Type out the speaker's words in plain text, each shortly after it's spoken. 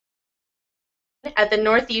at the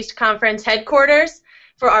Northeast Conference headquarters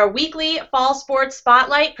for our weekly Fall Sports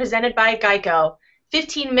Spotlight presented by Geico.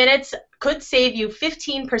 15 minutes could save you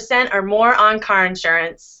 15% or more on car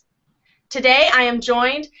insurance. Today I am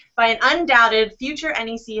joined by an undoubted future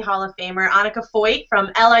NEC Hall of Famer, Annika Foit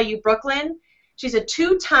from LIU Brooklyn. She's a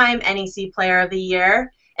two-time NEC Player of the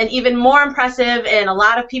Year, and even more impressive in a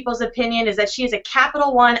lot of people's opinion is that she is a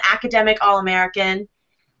Capital One academic All-American.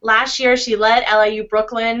 Last year, she led LIU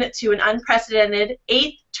Brooklyn to an unprecedented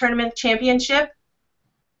 8th tournament championship.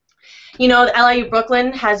 You know, LIU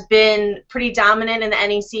Brooklyn has been pretty dominant in the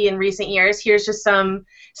NEC in recent years. Here's just some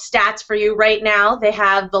stats for you right now. They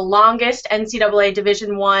have the longest NCAA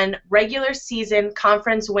Division I regular season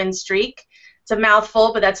conference win streak. It's a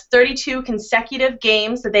mouthful, but that's 32 consecutive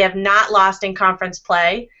games that they have not lost in conference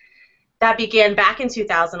play. That began back in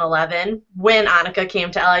 2011 when Annika came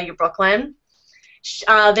to LIU Brooklyn.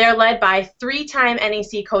 They're led by three-time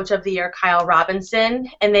NEC Coach of the Year Kyle Robinson,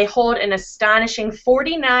 and they hold an astonishing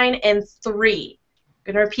 49-3. I'm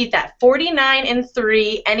going to repeat that,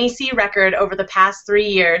 49-3 NEC record over the past 3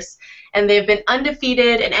 years, and they've been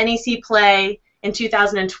undefeated in NEC play in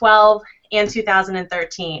 2012 and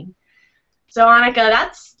 2013. So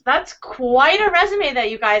Annika, that's quite a resume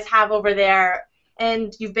that you guys have over there.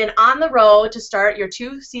 And you've been on the road to start your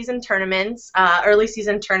two season tournaments, early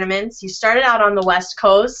season tournaments. You started out on the West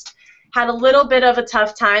Coast, had a little bit of a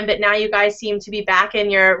tough time, but now you guys seem to be back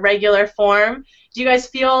in your regular form. Do you guys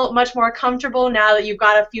feel much more comfortable now that you've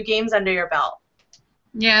got a few games under your belt?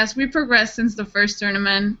 Yes, we progressed since the first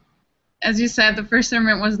tournament. As you said, the first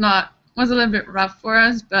tournament was a little bit rough for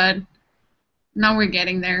us, but now we're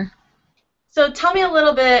getting there. So tell me a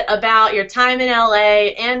little bit about your time in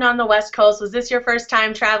LA and on the West Coast. Was this your first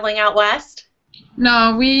time traveling out west?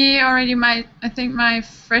 No, I think my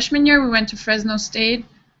freshman year we went to Fresno State.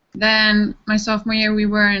 Then my sophomore year we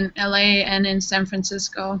were in LA and in San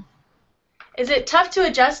Francisco. Is it tough to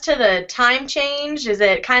adjust to the time change? Is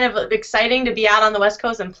it kind of exciting to be out on the West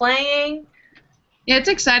Coast and playing? Yeah, it's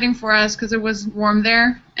exciting for us because it was warm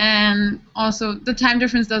there, and also the time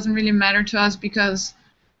difference doesn't really matter to us because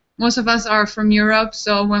most of us are from Europe,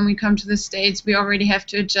 so when we come to the States, we already have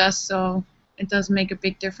to adjust, so it does make a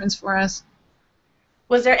big difference for us.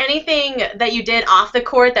 Was there anything that you did off the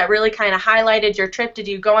court that really kind of highlighted your trip? Did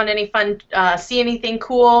you go on any fun, see anything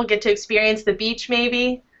cool, get to experience the beach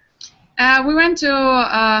maybe? We went to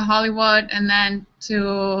Hollywood and then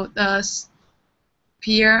to the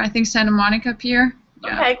pier, I think Santa Monica Pier.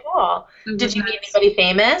 Yeah. Okay, cool. Did you meet anybody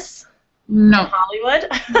famous? No. In Hollywood?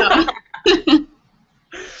 No.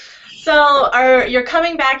 So you're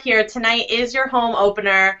coming back here. Tonight is your home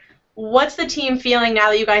opener. What's the team feeling now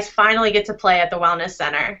that you guys finally get to play at the Wellness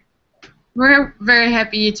Center? We're very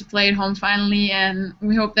happy to play at home finally, and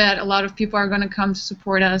we hope that a lot of people are going to come to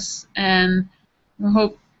support us, and we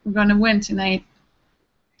hope we're going to win tonight.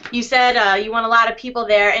 You said you want a lot of people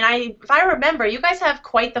there, and if I remember, you guys have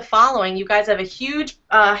quite the following. You guys have a huge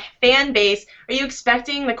fan base. Are you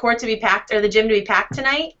expecting the court to be packed or the gym to be packed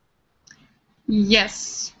tonight?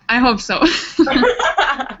 Yes, I hope so.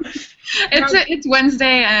 It's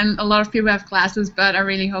Wednesday and a lot of people have classes, but I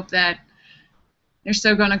really hope that they're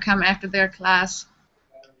still going to come after their class.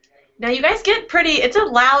 Now you guys get it's a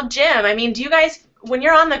loud gym. I mean, do you guys, when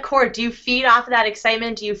you're on the court, do you feed off of that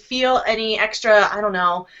excitement? Do you feel any extra, I don't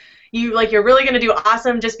know, you're really going to do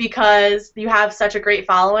awesome just because you have such a great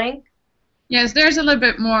following? Yes, there's a little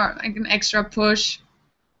bit more, like an extra push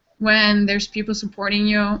when there's people supporting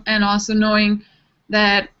you, and also knowing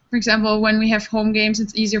that, for example, when we have home games,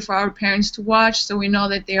 it's easier for our parents to watch, so we know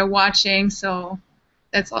that they are watching, so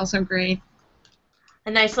that's also great.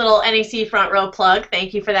 A nice little NEC Front Row plug.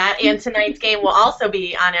 Thank you for that. And tonight's game will also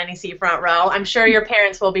be on NEC Front Row. I'm sure your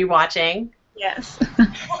parents will be watching. Yes.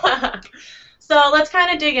 So let's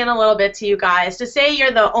kind of dig in a little bit to you guys. To say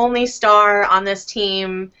you're the only star on this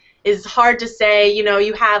team is hard to say. You know,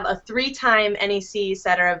 you have a three-time NEC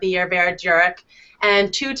Setter of the Year, Vera Jurek,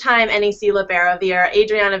 and two-time NEC Libero of the Year,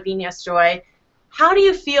 Adriana Viñas-Joy. How do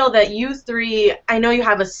you feel that you three, I know you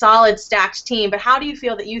have a solid stacked team, but how do you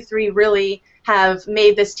feel that you three really have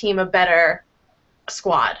made this team a better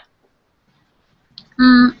squad?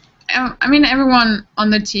 I mean, everyone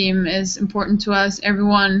on the team is important to us.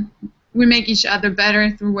 We make each other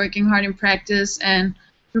better through working hard in practice and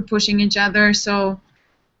through pushing each other, so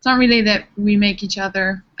it's not really that we make each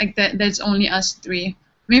other, like that's only us three. I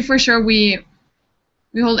mean, for sure, we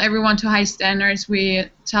hold everyone to high standards. We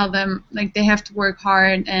tell them like they have to work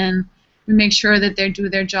hard, and we make sure that they do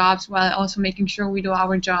their jobs while also making sure we do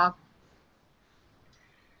our job.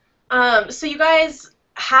 So you guys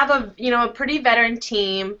have a pretty veteran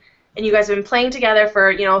team. and you guys have been playing together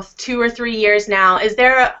for 2 or 3 years now. Is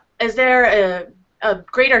there a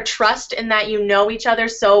greater trust in that you know each other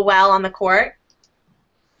so well on the court?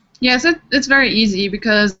 Yes, it's very easy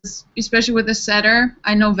because, especially with the setter,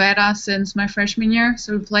 I know Vera since my freshman year,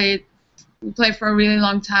 so we played for a really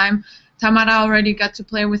long time. Tamara already got to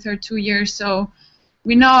play with her 2 years, so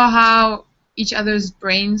we know how each other's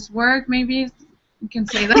brains work, maybe you can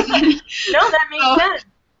say that. No, that makes sense.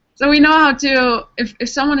 So we know how to, if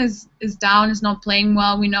someone is down, is not playing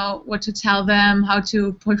well, we know what to tell them, how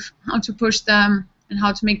to push them, and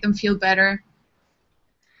how to make them feel better.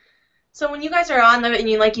 So when you guys are on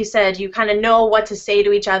and like you said, you kind of know what to say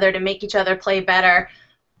to each other to make each other play better.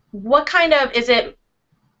 What kind of is it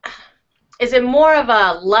more of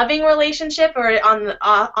a loving relationship, or on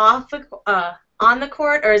the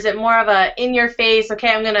court, or is it more of a in your face?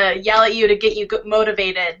 Okay, I'm gonna yell at you to get you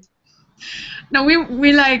motivated. No,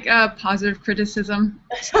 we like positive criticism.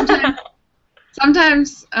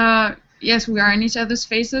 Sometimes, yes, we are in each other's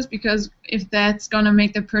faces, because if that's gonna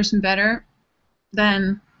make the person better,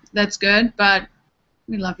 then that's good, but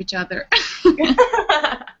we love each other.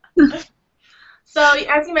 So,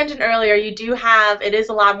 as you mentioned earlier, it is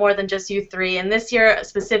a lot more than just you three, and this year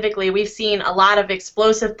specifically, we've seen a lot of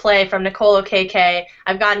explosive play from Nicole Okeke.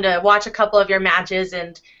 I've gotten to watch a couple of your matches,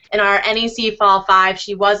 and in our NEC Fall 5,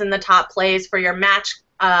 she was in the top plays for your match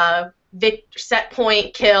set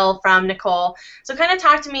point kill from Nicole. So kind of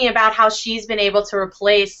talk to me about how she's been able to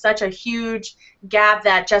replace such a huge gap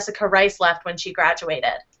that Jessica Rice left when she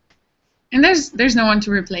graduated. And there's no one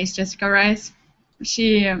to replace Jessica Rice.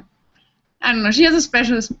 She, I don't know, she has a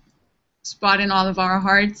special spot in all of our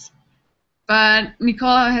hearts. But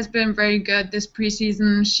Nicole has been very good this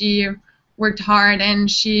preseason. She worked hard, and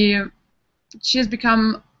she has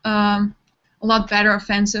become a lot better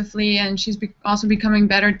offensively, and she's also becoming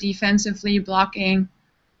better defensively, blocking.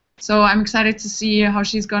 So I'm excited to see how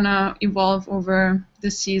she's going to evolve over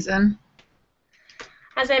this season.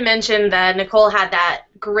 As I mentioned, Nicole had that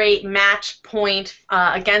great match point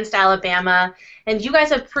against Alabama, and you guys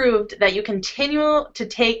have proved that you continue to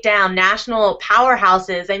take down national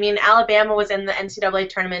powerhouses. I mean, Alabama was in the NCAA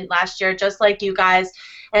tournament last year, just like you guys,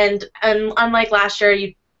 and unlike last year,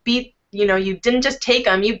 you didn't just take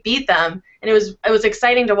them, you beat them, and it was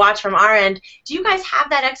exciting to watch from our end. Do you guys have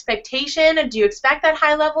that expectation? Do you expect that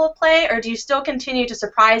high level of play, or do you still continue to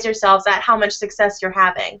surprise yourselves at how much success you're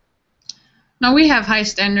having? No, we have high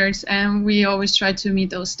standards, and we always try to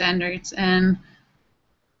meet those standards. And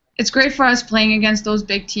it's great for us playing against those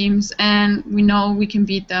big teams, and we know we can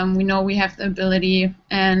beat them. We know we have the ability,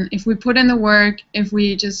 and if we put in the work, if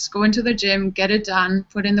we just go into the gym, get it done,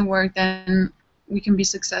 put in the work, then we can be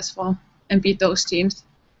successful and beat those teams.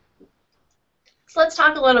 So let's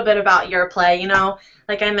talk a little bit about your play.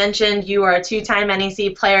 Like I mentioned, you are a 2-time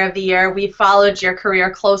NEC Player of the Year. We've followed your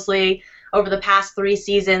career closely over the past 3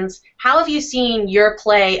 seasons. How have you seen your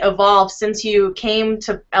play evolve since you came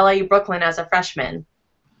to LIU Brooklyn as a freshman?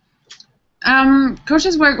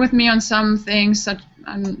 Coaches work with me on some things,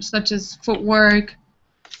 such as footwork.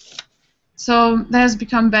 So that has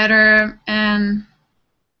become better, and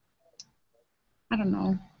I don't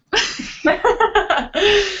know.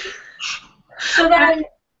 So then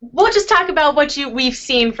we'll just talk about what we've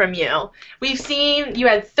seen from you. We've seen you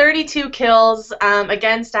had 32 kills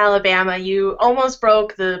against Alabama. You almost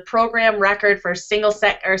broke the program record for single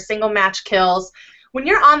match kills. When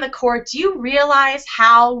you're on the court, do you realize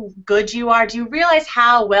how good you are? Do you realize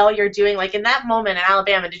how well you're doing? Like in that moment in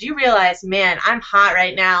Alabama, did you realize, man, I'm hot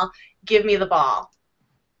right now, give me the ball?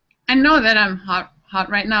 I know that I'm hot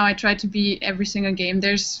right now. I try to be every single game.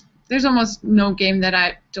 There's almost no game that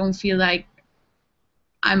I don't feel like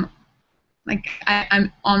I'm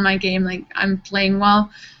on my game, like I'm playing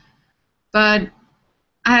well. But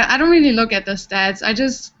I don't really look at the stats. I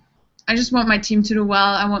just want my team to do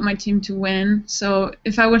well. I want my team to win. So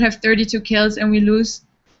if I would have 32 kills and we lose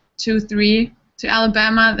 2-3 to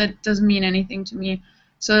Alabama, that doesn't mean anything to me.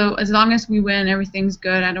 So as long as we win, everything's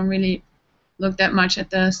good. I don't really look that much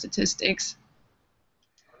at the statistics.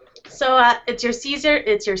 So it's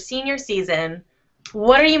your senior season.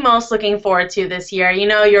 What are you most looking forward to this year?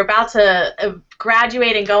 You're about to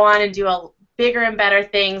graduate and go on and do bigger and better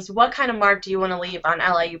things. What kind of mark do you want to leave on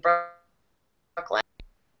LIU Brooklyn?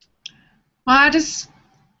 Well, I just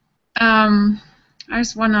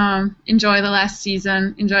want to enjoy the last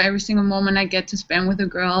season, enjoy every single moment I get to spend with the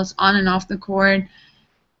girls on and off the court,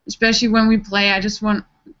 especially when we play. I want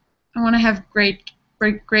to have great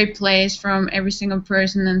plays from every single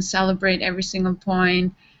person and celebrate every single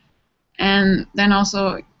point, and then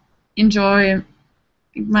also enjoy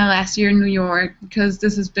my last year in New York, because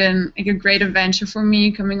this has been like a great adventure for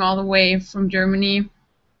me, coming all the way from Germany.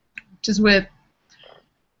 It's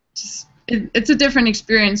a different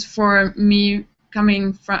experience for me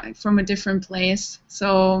coming from a different place.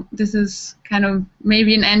 So this is kind of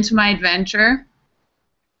maybe an end to my adventure.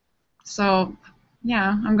 So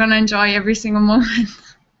yeah, I'm gonna enjoy every single moment.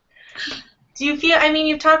 Do you feel, I mean,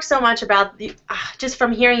 you've talked so much about, just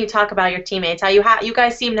from hearing you talk about your teammates, how you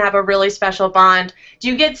guys seem to have a really special bond. Do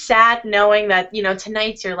you get sad knowing that,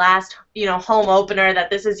 tonight's your last, home opener,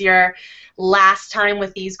 that this is your last time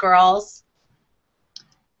with these girls?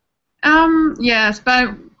 Yes, but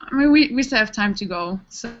I mean, we still have time to go,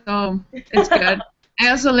 so it's good. I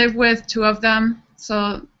also live with two of them,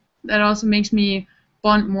 so that also makes me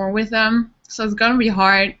bond more with them. So it's gonna be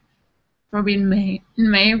hard, probably in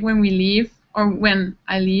May when we leave, or when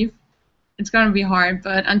I leave. It's gonna be hard,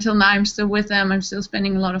 but until now I'm still with them. I'm still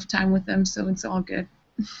spending a lot of time with them, so it's all good.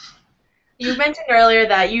 You mentioned earlier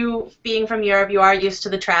that you, being from Europe, you are used to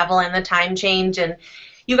the travel and the time change, and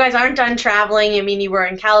you guys aren't done traveling. I mean, you were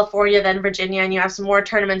in California, then Virginia, and you have some more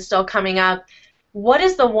tournaments still coming up. What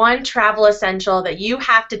is the one travel essential that you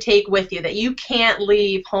have to take with you that you can't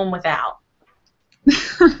leave home without?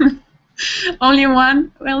 Only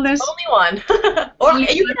one? Well, there's only one. Or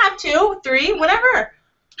you can have 2, 3, whatever.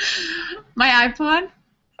 My iPod.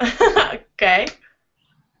 Okay.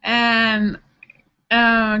 And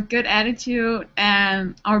good attitude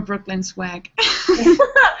and our Brooklyn swag.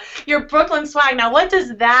 Your Brooklyn swag. Now, what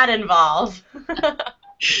does that involve?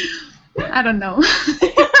 I don't know.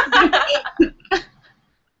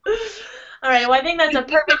 All right. Well, I think that's a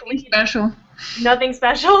perfect lead. Special. Nothing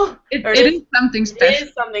special? It is something special. It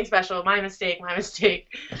is something special. My mistake. My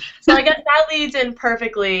mistake. So I guess that leads in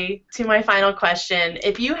perfectly to my final question.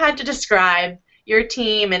 If you had to describe your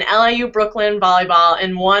team in LIU Brooklyn volleyball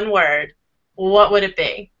in one word, what would it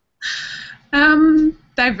be?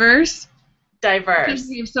 Diverse. Diverse. Because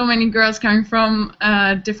we have so many girls coming from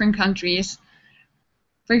different countries.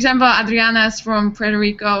 For example, Adriana is from Puerto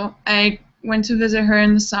Rico. I went to visit her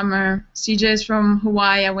in the summer. CJ is from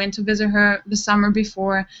Hawaii. I went to visit her the summer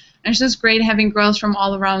before. And it's just great having girls from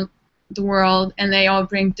all around the world, and they all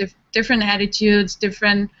bring different attitudes,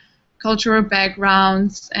 different cultural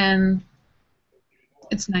backgrounds, and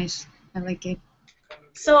it's nice. I like it.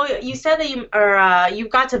 So you said that you've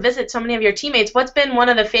got to visit so many of your teammates. What's been one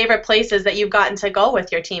of the favorite places that you've gotten to go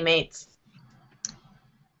with your teammates?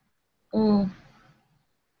 Oh.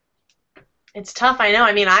 It's tough, I know.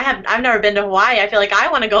 I mean, I've never been to Hawaii. I feel like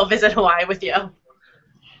I want to go visit Hawaii with you.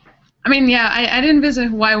 I mean, yeah, I didn't visit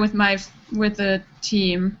Hawaii with the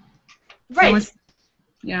team. Right.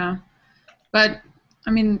 Yeah, but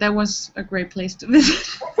I mean that was a great place to visit.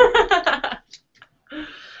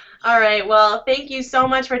 All right. Well, thank you so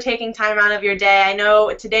much for taking time out of your day. I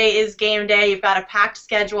know today is game day. You've got a packed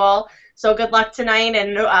schedule. So good luck tonight,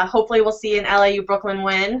 and hopefully we'll see an LIU Brooklyn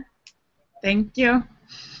win. Thank you.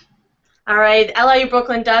 All right, LIU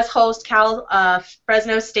Brooklyn does host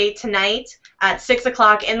Fresno State tonight at 6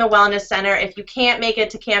 o'clock in the Wellness Center. If you can't make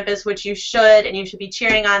it to campus, which you should, and you should be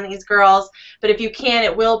cheering on these girls, but if you can,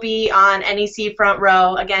 it will be on NEC Front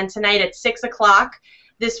Row, again, tonight at 6 o'clock.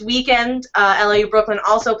 This weekend, LIU Brooklyn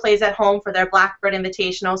also plays at home for their Blackbird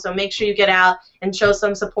Invitational, so make sure you get out and show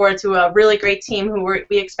some support to a really great team who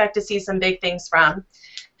we expect to see some big things from.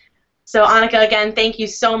 So, Annika, again, thank you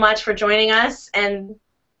so much for joining us, and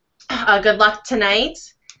good luck tonight.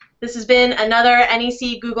 This has been another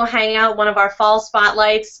NEC Google Hangout, one of our fall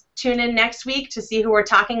spotlights. Tune in next week to see who we're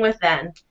talking with then.